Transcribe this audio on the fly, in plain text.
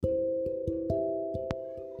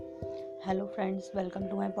Hello friends, welcome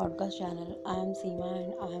to my podcast channel. I am Seema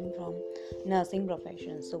and I am from nursing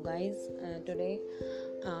profession. So guys, today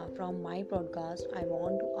from my podcast I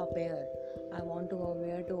want to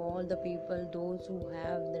aware to all the people, those who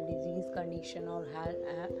have the disease condition or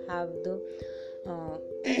have the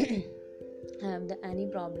have the any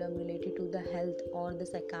problem related to the health or the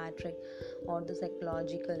psychiatric or the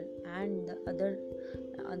psychological and the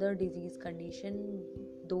other disease condition,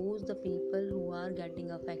 those the people who are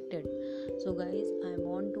getting affected. So guys, I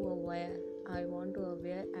want to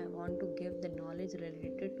give the knowledge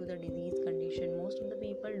related to the disease condition. Most of the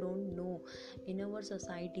people don't know. In our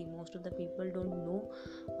society, most of the people don't know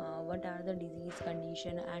what are the disease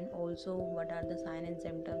condition, and also what are the sign and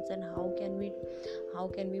symptoms, and how can we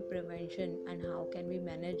prevention, and how can we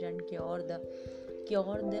manage and cure that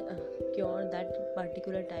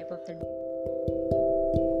particular type of the